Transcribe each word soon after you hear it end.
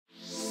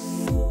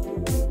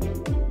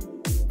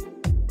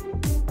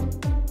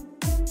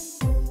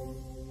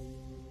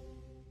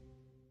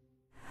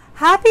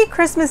Happy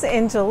Christmas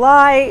in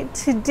July.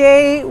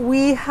 Today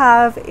we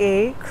have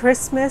a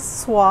Christmas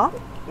swap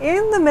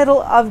in the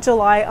middle of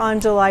July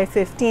on July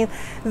 15th.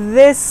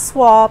 This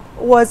swap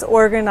was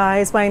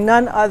organized by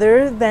none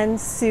other than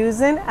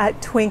Susan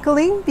at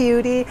Twinkling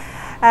Beauty,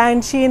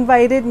 and she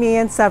invited me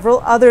and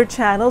several other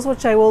channels,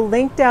 which I will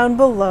link down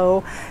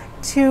below,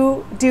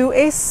 to do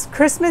a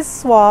Christmas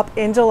swap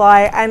in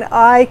July. And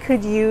I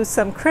could use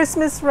some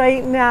Christmas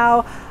right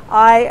now.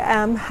 I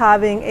am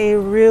having a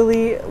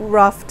really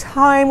rough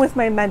time with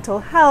my mental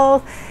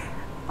health.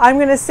 I'm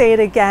going to say it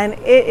again.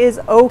 It is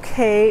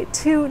okay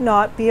to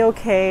not be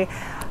okay.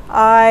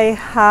 I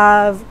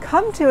have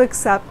come to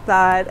accept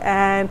that,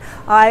 and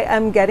I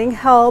am getting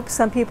help.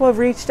 Some people have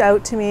reached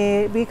out to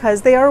me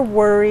because they are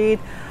worried.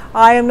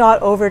 I am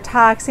not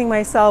overtaxing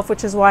myself,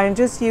 which is why I'm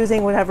just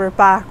using whatever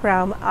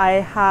background I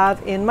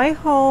have in my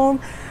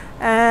home.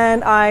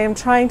 And I am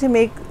trying to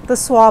make the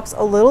swaps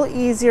a little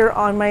easier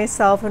on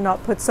myself and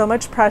not put so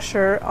much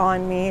pressure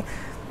on me.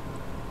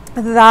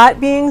 That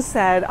being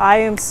said, I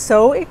am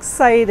so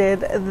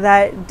excited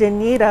that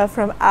Denita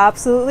from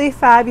Absolutely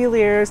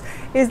Fabulous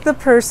is the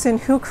person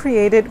who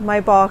created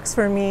my box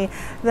for me.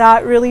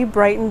 That really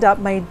brightened up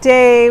my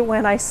day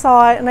when I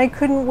saw it, and I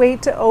couldn't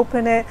wait to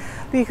open it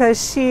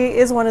because she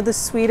is one of the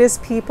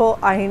sweetest people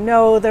I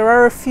know. There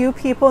are a few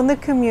people in the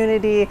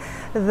community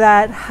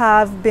that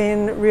have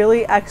been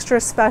really extra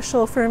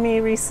special for me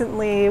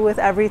recently with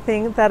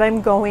everything that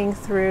I'm going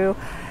through.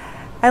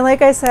 And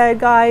like I said,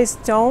 guys,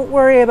 don't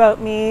worry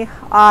about me.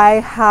 I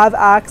have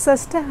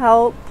access to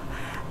help,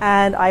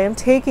 and I am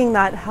taking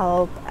that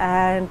help,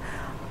 and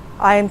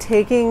I am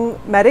taking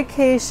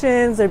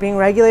medications. They're being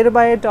regulated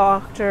by a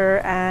doctor,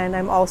 and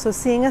I'm also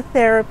seeing a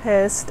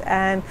therapist,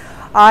 and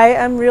I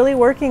am really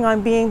working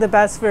on being the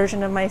best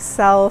version of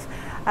myself.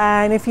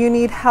 And if you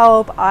need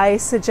help, I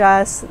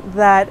suggest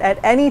that at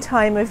any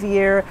time of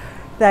year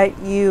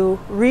that you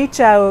reach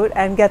out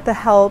and get the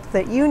help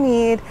that you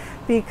need,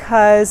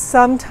 because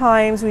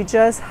sometimes we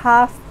just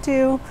have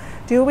to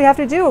do what we have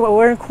to do.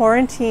 We're in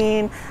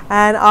quarantine,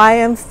 and I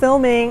am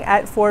filming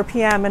at 4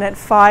 p.m. and at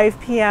 5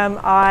 p.m.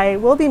 I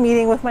will be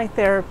meeting with my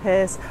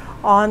therapist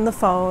on the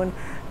phone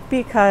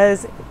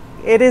because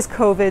it is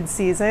COVID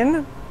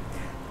season.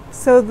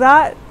 So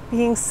that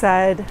being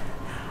said,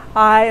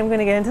 I am going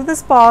to get into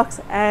this box,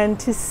 and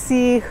to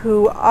see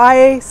who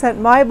I sent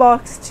my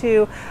box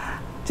to,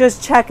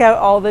 just check out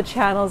all the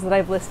channels that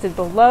I've listed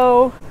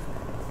below.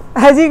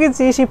 As you can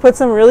see, she put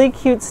some really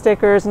cute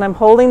stickers, and I'm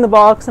holding the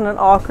box in an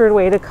awkward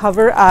way to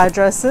cover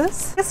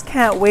addresses. Just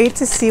can't wait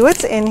to see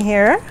what's in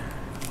here.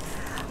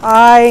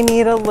 I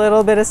need a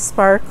little bit of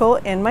sparkle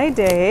in my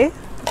day.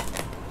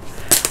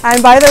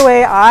 And by the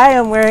way, I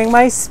am wearing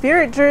my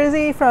Spirit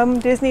jersey from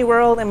Disney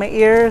World in my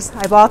ears.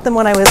 I bought them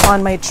when I was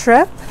on my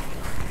trip,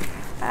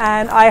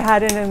 and I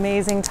had an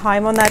amazing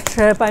time on that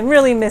trip. I'm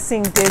really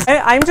missing Disney.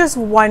 I'm just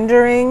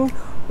wondering,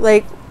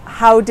 like,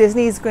 how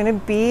Disney is going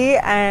to be,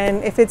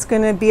 and if it's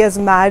going to be as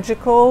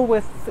magical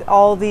with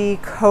all the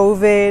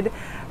COVID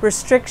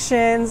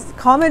restrictions.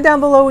 Comment down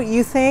below what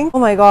you think. Oh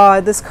my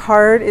god, this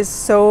card is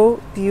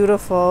so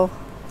beautiful.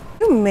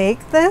 Did you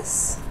make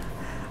this?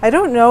 I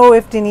don't know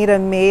if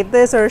Denita made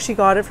this or if she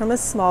got it from a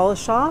small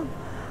shop,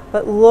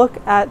 but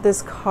look at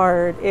this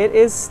card. It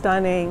is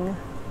stunning.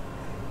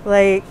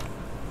 Like,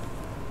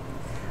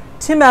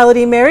 to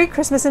Melodie, Merry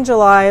Christmas in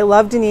July.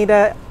 Love,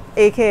 Denita,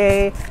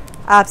 aka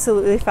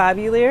Absolutely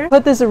Fabulous.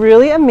 Put this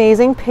really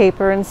amazing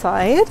paper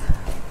inside.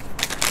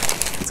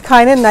 It's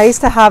kind of nice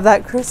to have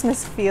that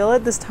Christmas feel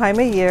at this time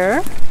of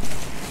year.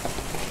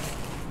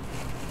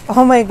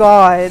 Oh my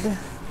god.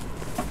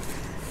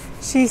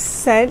 She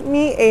sent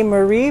me a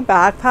Marie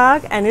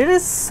backpack, and it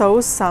is so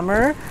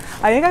summer.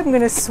 I think I'm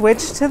going to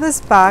switch to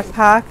this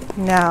backpack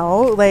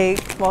now.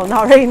 Like, well,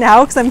 not right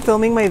now because I'm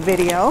filming my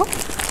video,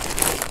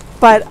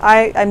 but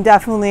I'm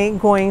definitely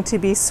going to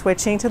be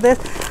switching to this.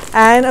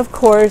 And of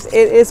course,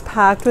 it is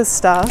packed with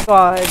stuff.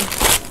 God.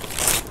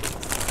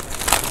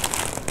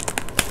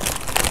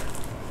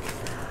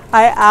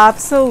 I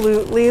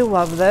absolutely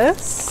love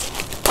this.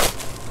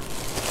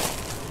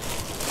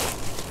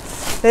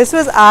 This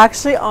was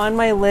actually on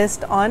my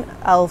list on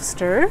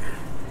Elfster.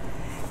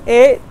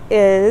 It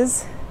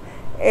is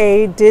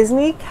a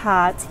Disney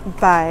cat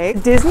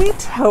bag. Disney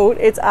tote.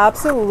 It's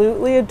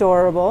absolutely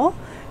adorable.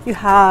 You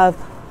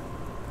have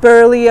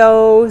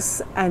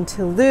Berlioz and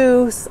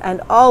Toulouse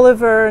and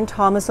Oliver and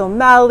Thomas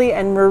O'Malley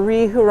and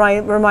Marie, who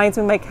reminds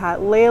me of my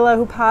cat Layla,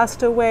 who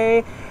passed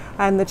away,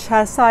 and the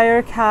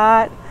Cheshire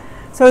cat.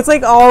 So it's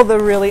like all the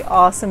really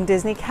awesome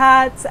Disney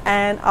cats,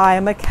 and I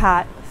am a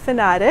cat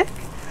fanatic.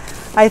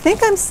 I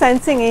think I'm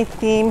sensing a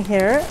theme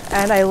here,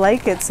 and I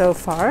like it so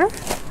far.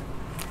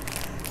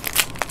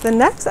 The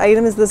next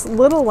item is this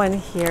little one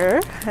here,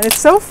 and it's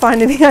so fun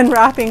to be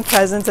unwrapping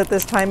presents at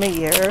this time of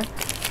year.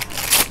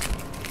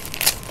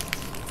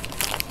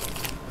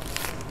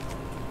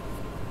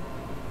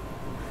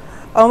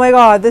 Oh my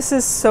god, this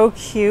is so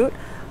cute.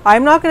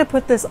 I'm not going to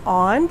put this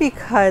on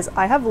because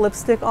I have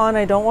lipstick on.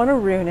 I don't want to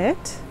ruin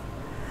it.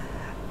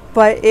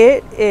 But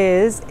it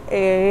is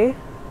a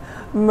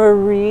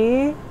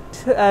Marie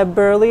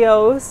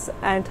Berlioz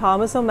and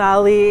Thomas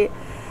O'Malley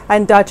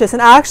and Duchess.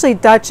 And actually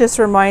Duchess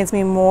reminds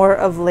me more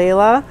of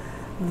Layla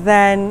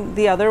than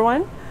the other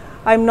one.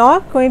 I'm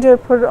not going to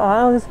put it on.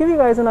 I'll just give you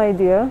guys an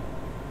idea.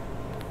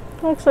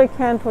 Actually, I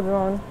can put it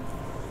on.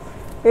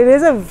 It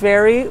is a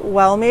very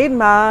well-made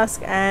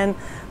mask, and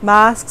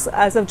masks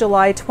as of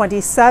July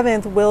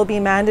 27th will be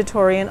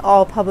mandatory in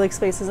all public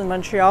spaces in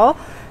Montreal.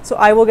 So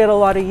I will get a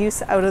lot of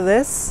use out of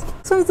this.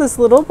 So it's this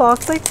little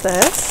box like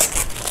this.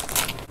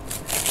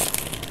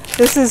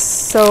 This is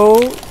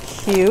so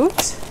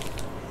cute.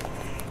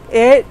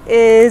 It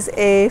is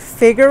a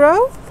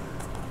Figaro.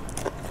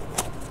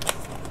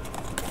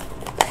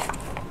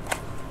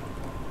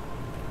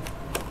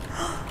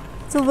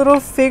 It's a little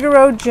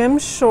Figaro Jim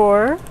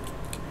Shore.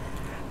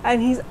 And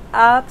he's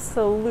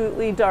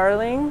absolutely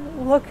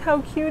darling. Look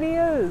how cute he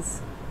is.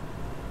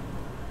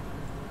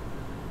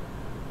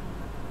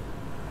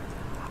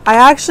 I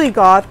actually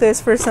got this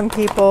for some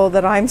people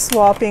that I'm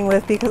swapping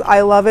with because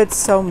I love it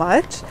so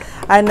much.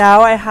 And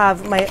now I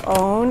have my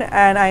own,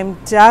 and I'm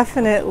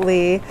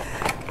definitely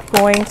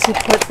going to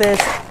put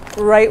this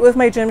right with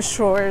my Jim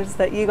Shores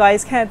that you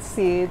guys can't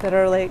see, that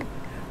are like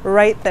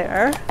right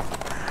there.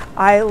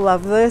 I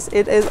love this.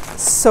 It is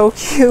so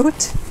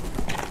cute.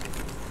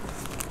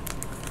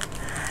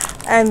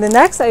 And the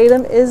next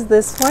item is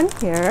this one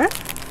here.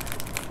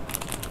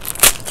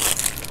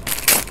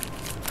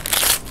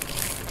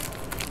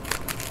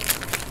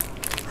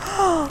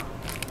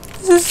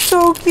 This is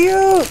so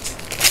cute.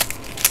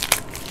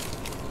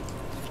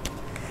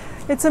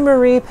 It's a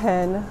Marie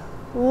pin.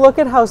 Look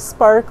at how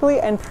sparkly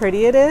and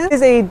pretty it is. It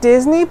is a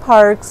Disney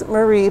Parks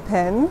Marie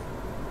pin,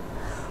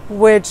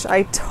 which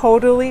I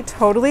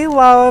totally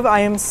love. I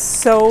am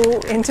so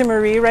into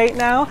Marie right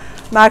now.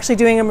 I'm actually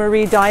doing a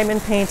Marie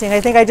diamond painting.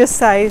 I think I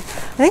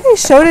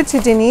showed it to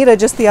Denita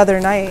just the other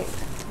night,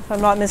 if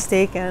I'm not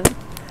mistaken.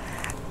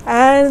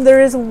 And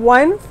there is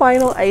one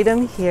final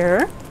item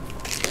here.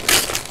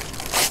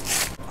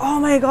 Oh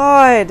my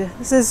God,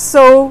 this is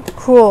so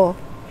cool.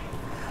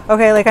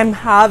 Okay, like I'm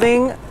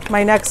having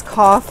my next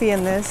coffee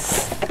in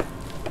this.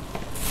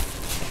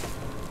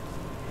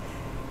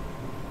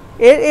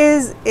 It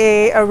is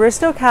a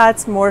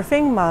Aristocats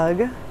morphing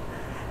mug.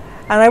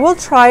 And I will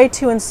try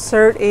to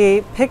insert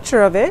a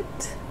picture of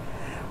it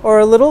or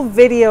a little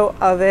video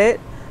of it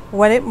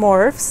when it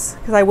morphs,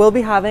 because I will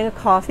be having a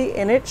coffee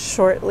in it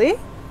shortly.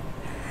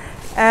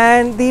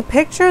 And the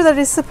picture that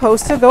is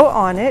supposed to go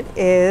on it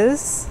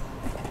is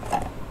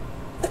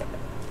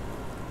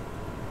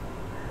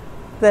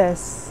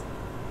this.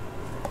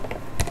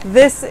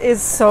 This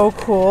is so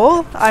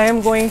cool. I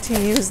am going to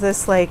use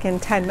this like in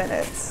 10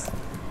 minutes.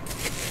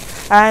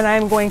 And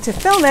I'm going to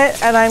film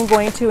it and I'm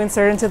going to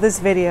insert into this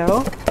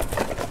video.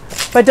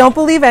 But don't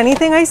believe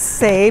anything I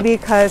say,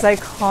 because I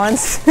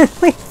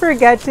constantly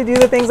forget to do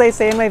the things I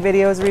say in my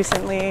videos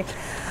recently.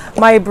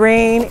 My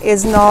brain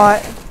is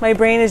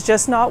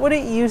just not what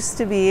it used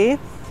to be.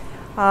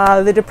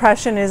 The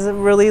depression is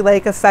really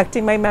like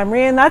affecting my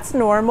memory, and that's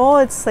normal.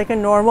 It's like a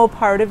normal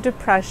part of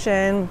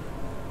depression.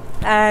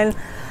 And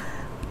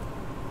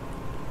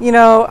you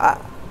know,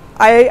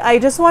 I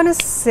just want to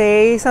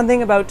say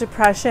something about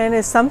depression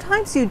is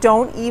sometimes you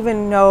don't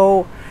even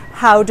know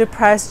how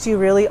depressed you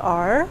really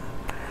are,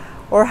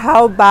 or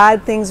how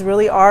bad things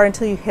really are,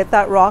 until you hit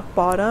that rock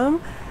bottom.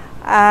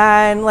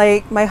 And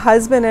like my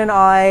husband and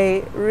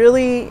I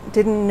really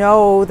didn't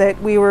know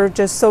that we were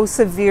just so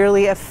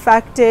severely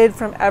affected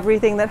from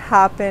everything that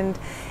happened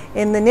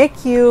in the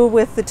NICU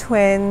with the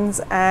twins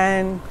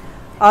and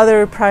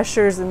other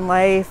pressures in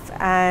life.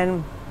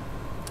 And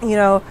you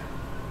know,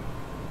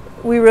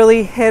 we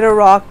really hit a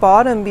rock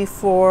bottom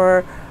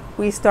before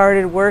we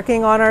started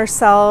working on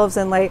ourselves,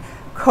 and like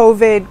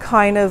COVID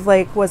kind of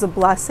like was a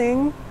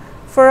blessing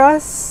for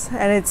us.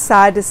 And it's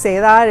sad to say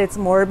that, it's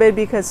morbid,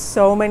 because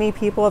so many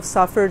people have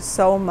suffered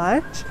so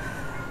much,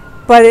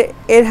 but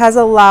it has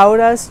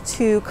allowed us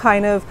to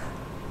kind of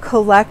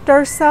collect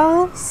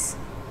ourselves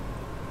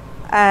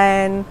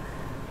and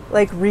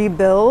like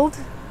rebuild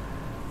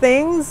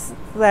things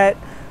that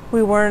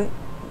we weren't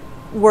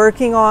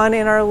working on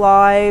in our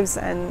lives.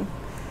 And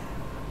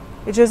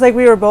it's just like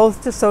we were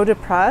both just so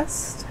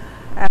depressed,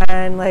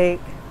 and like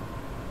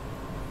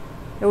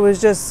it was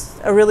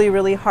just a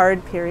really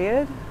hard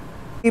period.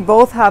 We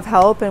both have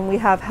help, and we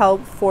have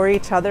help for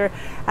each other,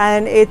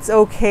 and it's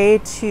okay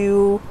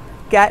to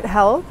get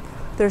help.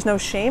 There's no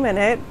shame in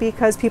it,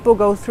 because people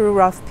go through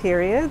rough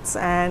periods,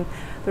 and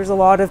there's a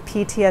lot of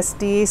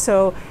PTSD.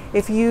 So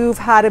if you've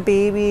had a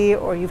baby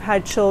or you've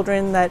had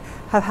children that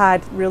have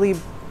had really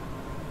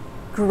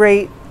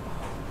great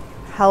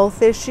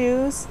health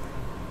issues,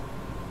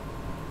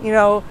 you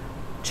know,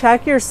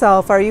 check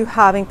yourself. Are you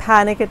having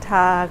panic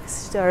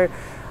attacks? Or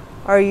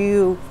are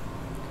you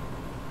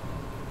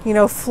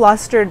know,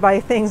 flustered by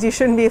things you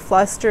shouldn't be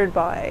flustered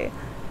by?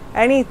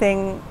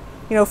 Anything.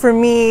 You know, for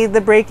me,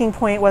 the breaking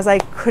point was I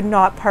could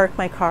not park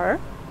my car.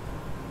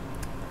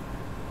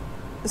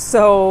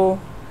 So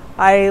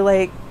I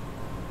like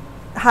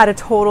had a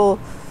total,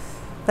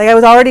 like I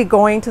was already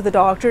going to the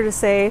doctor to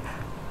say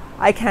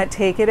I can't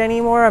take it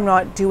anymore. I'm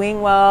not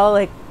doing well.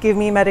 Like, give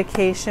me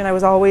medication. I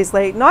was always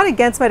like, not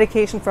against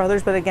medication for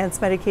others, but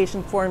against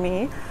medication for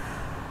me.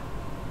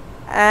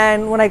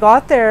 And when I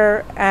got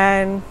there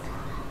and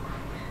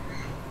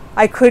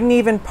I couldn't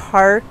even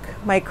park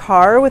my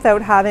car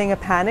without having a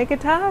panic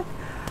attack,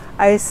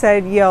 I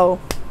said, yo,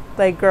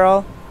 like,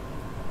 girl,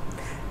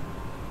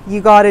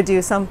 you got to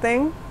do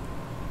something.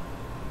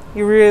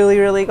 You really,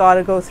 really got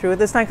to go through it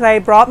this time. Because I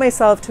brought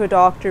myself to a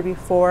doctor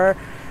before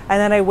and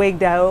then I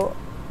wigged out.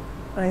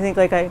 And I think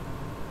like I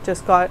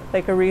just got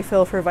like a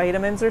refill for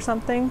vitamins or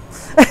something,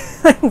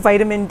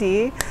 vitamin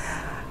D.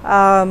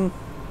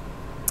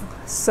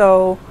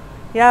 So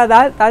yeah,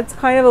 that's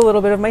kind of a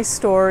little bit of my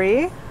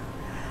story.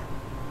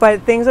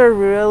 But things are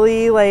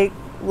really like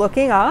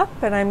looking up,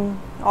 and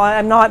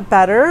I'm not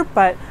better,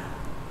 but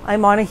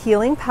I'm on a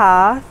healing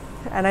path,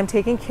 and I'm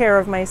taking care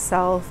of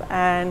myself.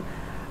 And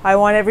I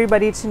want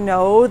everybody to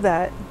know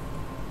that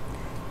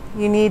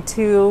you need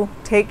to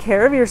take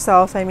care of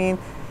yourself. I mean,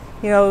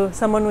 you know,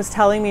 someone was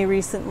telling me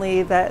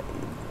recently that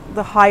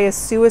the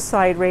highest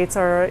suicide rates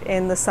are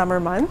in the summer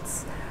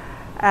months.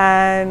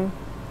 And,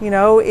 you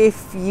know,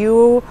 if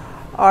you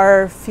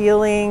are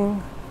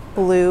feeling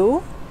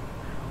blue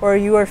or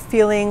you are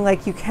feeling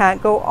like you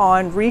can't go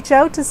on, reach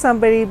out to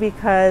somebody,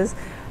 because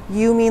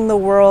you mean the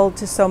world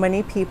to so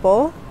many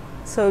people.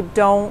 So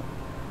don't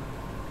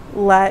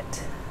let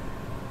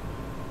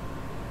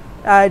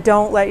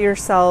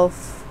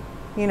yourself,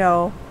 you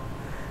know,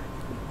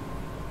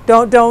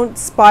 don't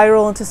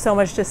spiral into so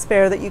much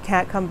despair that you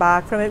can't come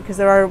back from it, because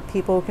there are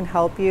people who can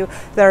help you.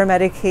 There are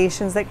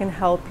medications that can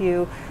help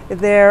you.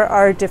 There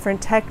are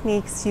different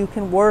techniques you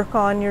can work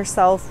on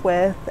yourself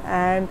with,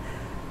 and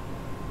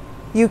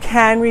you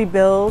can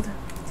rebuild.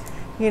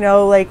 You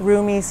know, like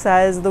Rumi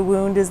says, the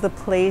wound is the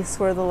place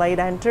where the light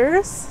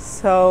enters.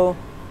 So,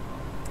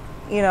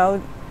 you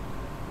know,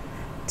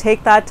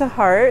 take that to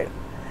heart.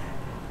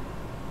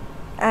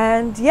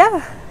 And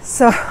yeah,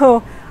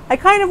 so I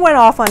kind of went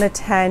off on a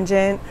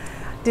tangent.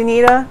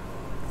 Denita,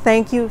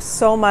 thank you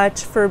so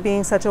much for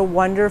being such a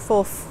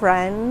wonderful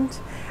friend.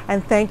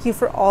 And thank you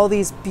for all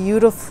these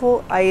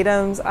beautiful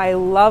items. I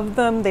love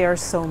them. They are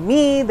so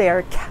me. They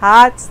are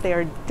cats. They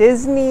are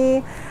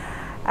Disney.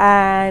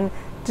 And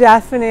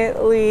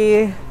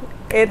definitely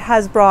it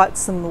has brought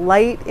some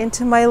light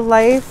into my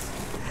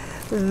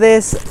life.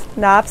 This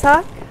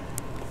knapsack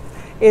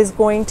is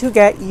going to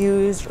get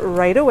used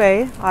right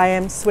away. I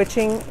am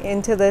switching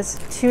into this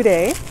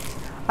today.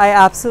 I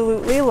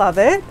absolutely love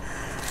it.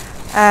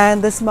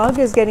 And this mug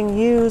is getting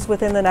used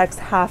within the next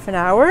half an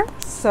hour.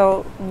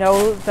 So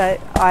know that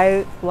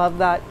I love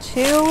that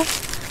too.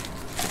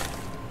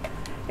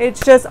 It's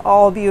just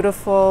all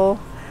beautiful.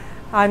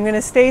 I'm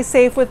gonna stay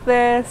safe with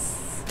this.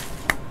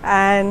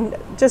 And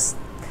just,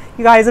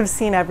 you guys have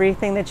seen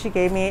everything that she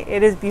gave me.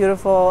 It is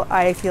beautiful.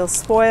 I feel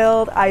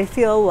spoiled. I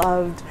feel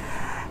loved.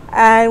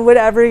 And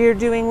whatever you're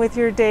doing with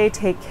your day,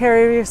 take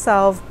care of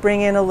yourself,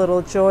 bring in a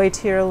little joy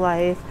to your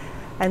life,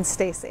 and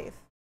stay safe.